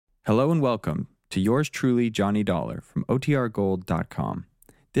Hello and welcome to yours truly, Johnny Dollar from OTRGold.com.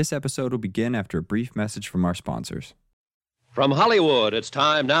 This episode will begin after a brief message from our sponsors. From Hollywood, it's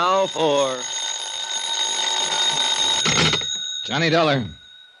time now for... Johnny Dollar.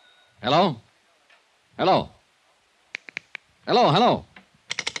 Hello? Hello? Hello?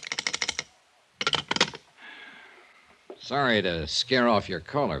 Sorry to scare off your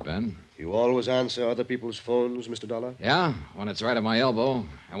caller, Ben. You always answer other people's phones, Mr. Dollar? Yeah, when it's right at my elbow,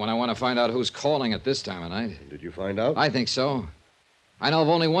 and when I want to find out who's calling at this time of night. Did you find out? I think so. I know of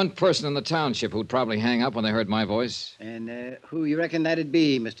only one person in the township who'd probably hang up when they heard my voice. And who you reckon that'd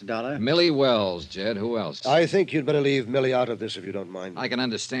be, Mr. Dollar? Millie Wells, Jed. Who else? I think you'd better leave Millie out of this if you don't mind. I can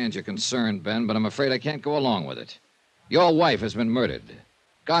understand your concern, Ben, but I'm afraid I can't go along with it. Your wife has been murdered.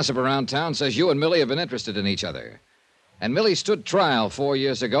 Gossip around town says you and Millie have been interested in each other. And Millie stood trial 4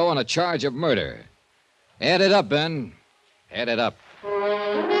 years ago on a charge of murder. Add it up, Ben. Add it up.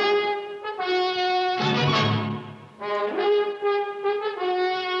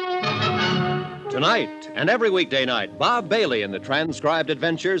 Tonight and every weekday night, Bob Bailey in the transcribed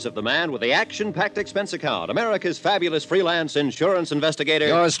adventures of the man with the action-packed expense account, America's fabulous freelance insurance investigator.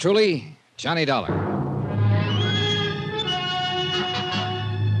 Yours truly, Johnny Dollar.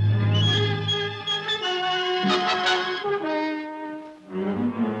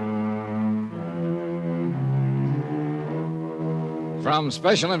 From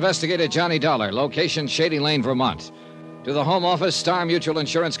Special Investigator Johnny Dollar, location Shady Lane, Vermont, to the Home Office, Star Mutual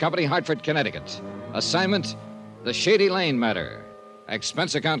Insurance Company, Hartford, Connecticut. Assignment, the Shady Lane matter.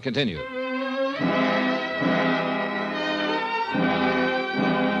 Expense account continued.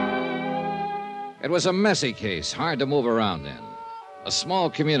 It was a messy case, hard to move around in. A small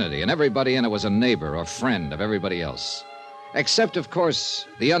community, and everybody in it was a neighbor or friend of everybody else. Except, of course,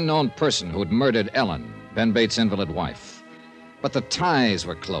 the unknown person who'd murdered Ellen, Ben Bates' invalid wife. But the ties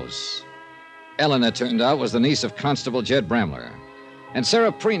were close. Ellen, it turned out, was the niece of Constable Jed Bramler. And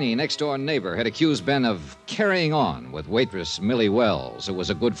Sarah Preeny, next-door neighbor, had accused Ben of carrying on with waitress Millie Wells, who was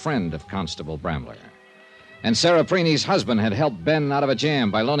a good friend of Constable Bramler. And Sarah Preeny's husband had helped Ben out of a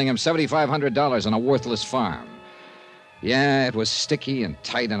jam by loaning him $7,500 on a worthless farm. Yeah, it was sticky and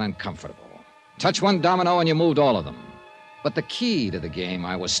tight and uncomfortable. Touch one domino and you moved all of them. But the key to the game,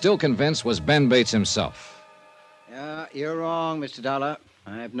 I was still convinced, was Ben Bates himself. Yeah, you're wrong, Mr. Dollar.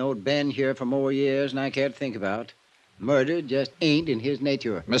 I've known Ben here for more years than I care to think about. Murder just ain't in his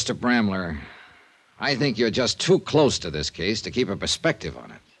nature. Mr. Bramler, I think you're just too close to this case to keep a perspective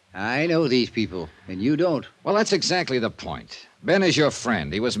on it. I know these people, and you don't. Well, that's exactly the point. Ben is your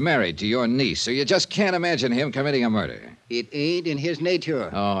friend. He was married to your niece, so you just can't imagine him committing a murder. It ain't in his nature.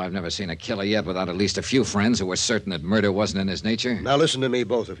 Oh, I've never seen a killer yet without at least a few friends who were certain that murder wasn't in his nature. Now listen to me,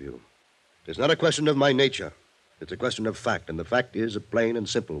 both of you. It's not a question of my nature. It's a question of fact, and the fact is a plain and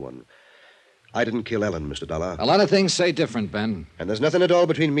simple one. I didn't kill Ellen, Mr. Dollar. A lot of things say different, Ben. And there's nothing at all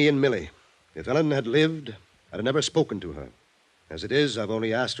between me and Millie. If Ellen had lived, I'd have never spoken to her. As it is, I've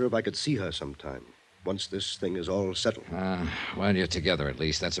only asked her if I could see her sometime, once this thing is all settled. Well, you're together at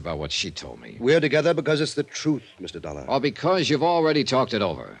least. That's about what she told me. We're together because it's the truth, Mr. Dollar. Or because you've already talked it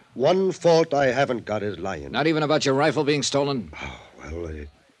over. One fault I haven't got is lying. Not even about your rifle being stolen? Oh, well, it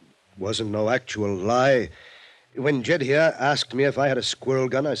wasn't no actual lie. When Jed here asked me if I had a squirrel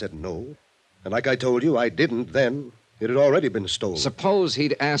gun, I said no. And like I told you, I didn't then. It had already been stolen. Suppose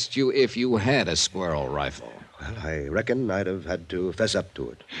he'd asked you if you had a squirrel rifle. Well, I reckon I'd have had to fess up to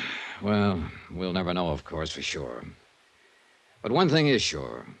it. Well, we'll never know, of course, for sure. But one thing is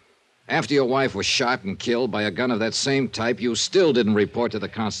sure. After your wife was shot and killed by a gun of that same type, you still didn't report to the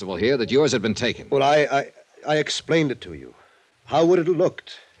constable here that yours had been taken. Well, I explained it to you. How would it have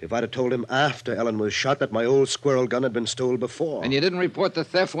looked if I'd have told him after Ellen was shot that my old squirrel gun had been stolen before? And you didn't report the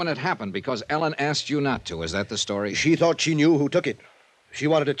theft when it happened because Ellen asked you not to. Is that the story? She thought she knew who took it. She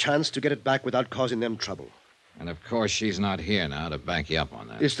wanted a chance to get it back without causing them trouble. And, of course, she's not here now to back you up on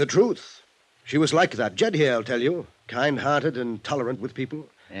that. It's the truth. She was like that. Jed here, I'll tell you. Kind-hearted and tolerant with people.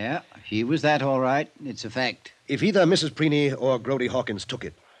 Yeah, she was that all right. It's a fact. If either Mrs. Preeny or Grody Hawkins took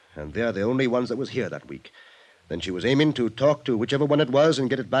it, and they're the only ones that was here that week, then she was aiming to talk to whichever one it was and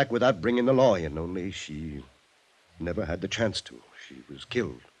get it back without bringing the law in, only she never had the chance to. She was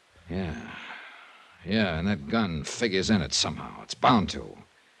killed. Yeah, and that gun figures in it somehow. It's bound to.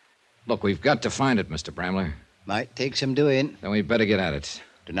 Look, we've got to find it, Mr. Bramler. Might take some doing. Then we'd better get at it.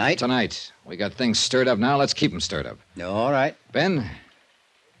 Tonight? Tonight. We got things stirred up now. Let's keep them stirred up. All right. Ben,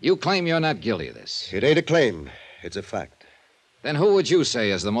 you claim you're not guilty of this. It ain't a claim. It's a fact. Then who would you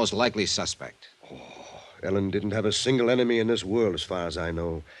say is the most likely suspect? Ellen didn't have a single enemy in this world, as far as I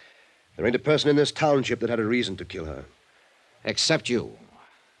know. There ain't a person in this township that had a reason to kill her. Except you.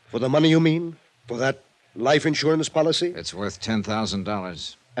 For the money, you mean? For that life insurance policy? It's worth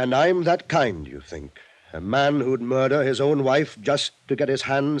 $10,000. And I'm that kind, you think? A man who'd murder his own wife just to get his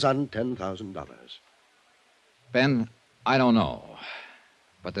hands on $10,000. Ben, I don't know.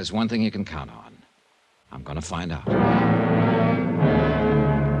 But there's one thing you can count on. I'm going to find out.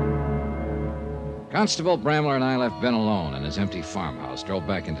 Constable Bramler and I left Ben alone in his empty farmhouse, drove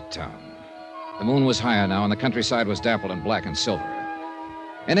back into town. The moon was higher now, and the countryside was dappled in black and silver.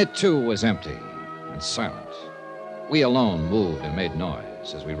 And it, too, was empty and silent. We alone moved and made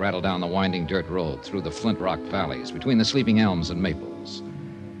noise as we rattled down the winding dirt road through the flint rock valleys between the sleeping elms and maples.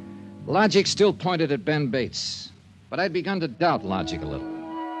 Logic still pointed at Ben Bates, but I'd begun to doubt logic a little.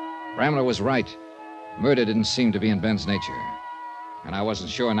 Bramler was right. Murder didn't seem to be in Ben's nature. And I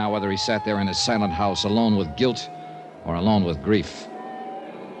wasn't sure now whether he sat there in his silent house alone with guilt or alone with grief.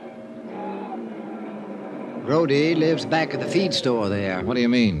 Grody lives back of the feed store there. What do you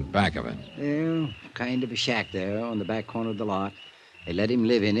mean, back of it? Well, kind of a shack there on the back corner of the lot. They let him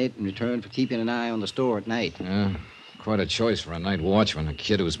live in it in return for keeping an eye on the store at night. Yeah, quite a choice for a night watchman, a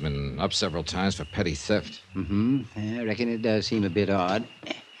kid who's been up several times for petty theft. Mm-hmm. I reckon it does seem a bit odd.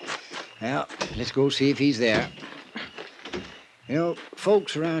 Well, let's go see if he's there. You know,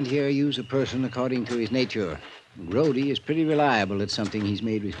 folks around here use a person according to his nature. Grody is pretty reliable at something he's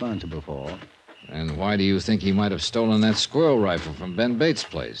made responsible for. And why do you think he might have stolen that squirrel rifle from Ben Bates'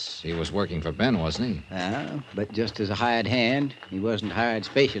 place? He was working for Ben, wasn't he? But just as a hired hand, he wasn't hired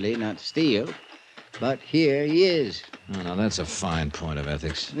specially not to steal. But here he is. Oh, now, that's a fine point of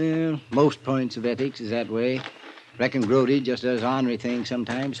ethics. Well, most points of ethics is that way. Reckon Grody just does ornery things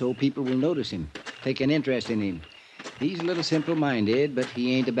sometimes so people will notice him, take an interest in him. He's a little simple-minded, but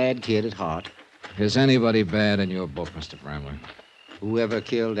he ain't a bad kid at heart. Is anybody bad in your book, Mr. Bramler? Whoever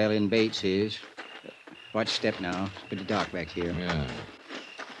killed Ellen Bates is. Watch step now. It's pretty dark back here. Yeah.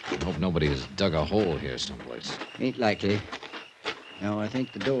 I hope nobody has dug a hole here someplace. Ain't likely. No, I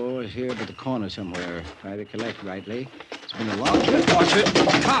think the door is here by the corner somewhere, if I recollect rightly. It's been a long... Watch it!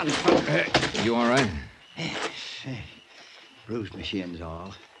 Con! You all right? Bruise machines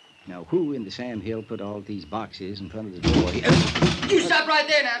all. Now, who in the Sam Hill put all these boxes in front of the door here? You stop right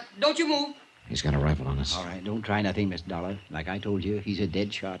there now. Don't you move. He's got a rifle on us. All right, don't try nothing, Miss Dollar. Like I told you, he's a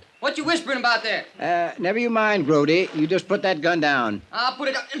dead shot. What you whispering about there? Never you mind, Grody. You just put that gun down. I'll put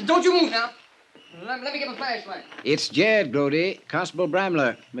it down. Don't you move now. Let me get my flashlight. It's Jed, Grody. Constable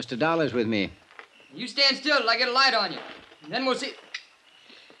Bramler. Mr. Dollar's with me. You stand still till I get a light on you. Then we'll see.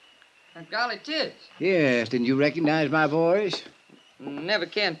 Golly, Tids. Yes, didn't you recognize my voice? Never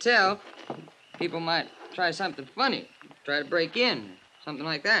can tell. People might try something funny. Try to break in. Something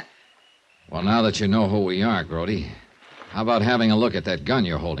like that. Well, now that you know who we are, Grody, how about having a look at that gun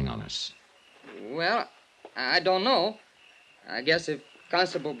you're holding on us? Well, I don't know. I guess if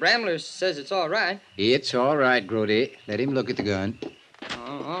Constable Bramler says it's all right. It's all right, Grody. Let him look at the gun.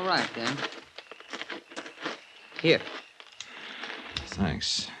 All right, then. Here.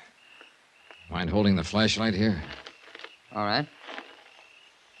 Thanks. Mind holding the flashlight here? All right.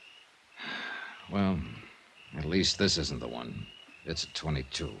 Well, at least this isn't the one. It's a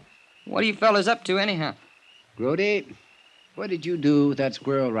 .22. What are you fellas up to, anyhow? Grody, what did you do with that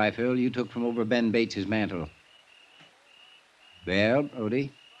squirrel rifle you took from over Ben Bates's mantel? Well,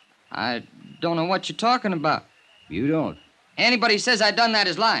 Grody? I don't know what you're talking about. You don't? Anybody says I done that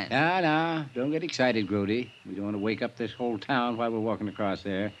is lying. Nah. Don't get excited, Grody. We don't want to wake up this whole town while we're walking across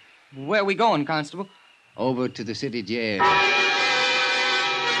there. Where are we going, Constable? Over to the city jail.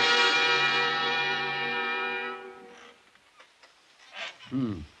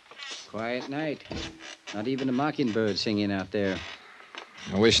 Quiet night. Not even a mockingbird singing out there.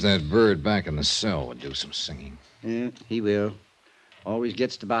 I wish that bird back in the cell would do some singing. Yeah, he will. Always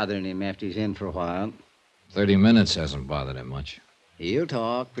gets to bothering him after he's in for a while. 30 minutes hasn't bothered him much. He'll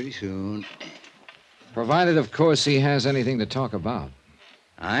talk pretty soon. Provided, of course, he has anything to talk about.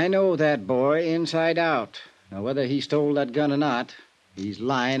 I know that boy inside out. Now, whether he stole that gun or not, he's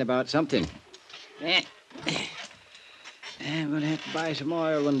lying about something. I'm going to have to buy some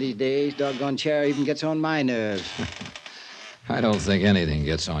oil one of these days. Doggone chair even gets on my nerves. I don't think anything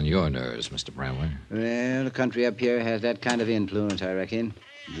gets on your nerves, Mr. Bramler. Well, the country up here has that kind of influence, I reckon.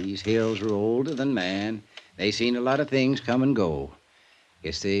 These hills are older than man. They seen a lot of things come and go.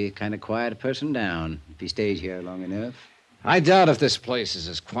 Guess they kind of quiet a person down if he stays here long enough. I doubt if this place is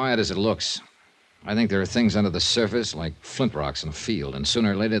as quiet as it looks. I think there are things under the surface like flint rocks in a field, and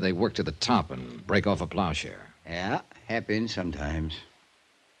sooner or later they work to the top and break off a plowshare. Yeah, happens sometimes.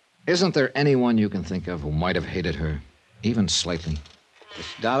 Isn't there anyone you can think of who might have hated her, even slightly? Miss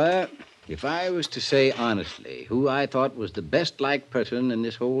Dollar, If I was to say honestly who I thought was the best-liked person in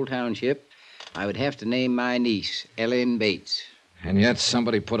this whole township, I would have to name my niece, Ellen Bates. And yet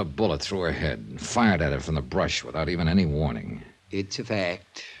somebody put a bullet through her head and fired at her from the brush without even any warning. It's a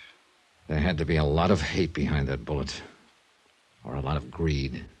fact. There had to be a lot of hate behind that bullet. Or a lot of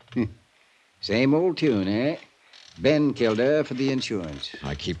greed. Same old tune, eh? Ben killed her for the insurance.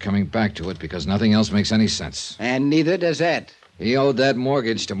 I keep coming back to it because nothing else makes any sense. And neither does that. He owed that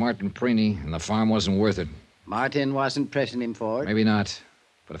mortgage to Martin Preeny, and the farm wasn't worth it. Martin wasn't pressing him for it. Maybe not.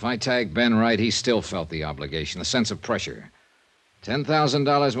 But if I tagged Ben right, he still felt the obligation, the sense of pressure.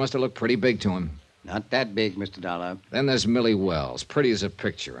 $10,000 must have looked pretty big to him. Not that big, Mr. Dollar. Then there's Millie Wells, pretty as a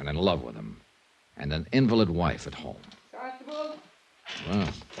picture and in love with him. And an invalid wife at home. Constable? Well,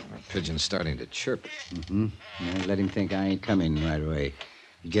 our pigeon's starting to chirp. Now, let him think I ain't coming right away.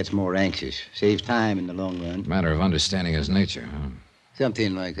 He gets more anxious. Saves time in the long run. Matter of understanding his nature, huh?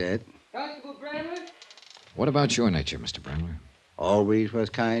 Something like that. Constable Brandler? What about your nature, Mr. Brandler? Always was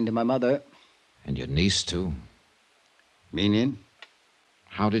kind to my mother. And your niece, too? Meaning?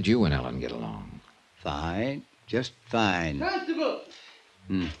 How did you and Ellen get along? Fine. Just fine. Constable!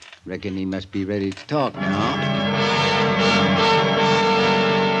 Reckon he must be ready to talk now.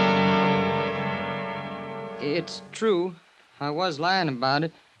 It's true. I was lying about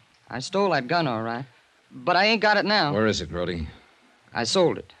it. I stole that gun, all right. But I ain't got it now. Where is it, Grody? I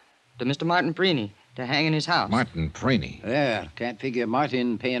sold it to Mr. Martin Preeny to hang in his house. Martin Preeny. Well, can't figure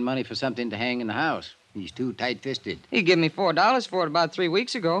Martin paying money for something to hang in the house. He's too tight-fisted. He gave me $4 for it about 3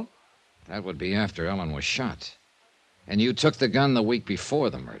 weeks ago. That would be after Ellen was shot. And you took the gun the week before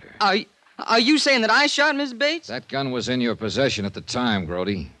the murder. Are you saying that I shot Miss Bates? That gun was in your possession at the time,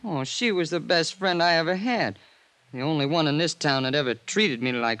 Grody. Oh, she was the best friend I ever had. The only one in this town that ever treated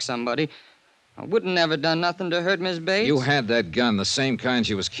me like somebody. I wouldn't ever done nothing to hurt Miss Bates. You had that gun, the same kind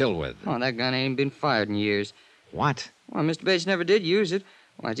she was killed with. Oh, that gun ain't been fired in years. What? Well, Mr. Bates never did use it.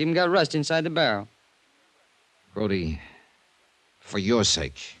 Why, it's even got rust inside the barrel. Grody, for your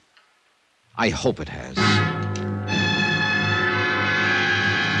sake, I hope it has.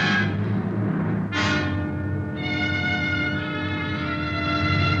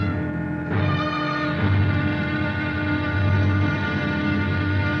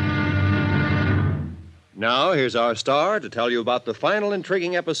 Now, here's our star to tell you about the final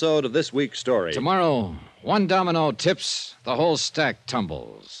intriguing episode of this week's story. Tomorrow, one domino tips, the whole stack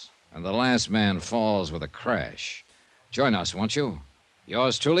tumbles, and the last man falls with a crash. Join us, won't you?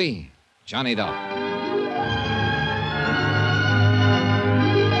 Yours truly, Johnny Dollar.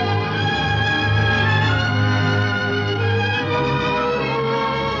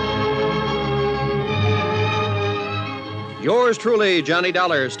 Yours truly, Johnny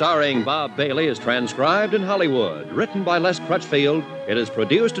Dollar, starring Bob Bailey, is transcribed in Hollywood. Written by Les Crutchfield, it is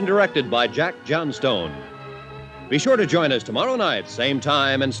produced and directed by Jack Johnstone. Be sure to join us tomorrow night, same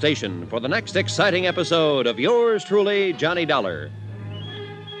time and station, for the next exciting episode of Yours truly, Johnny Dollar.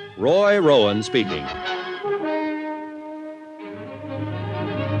 Roy Rowan speaking.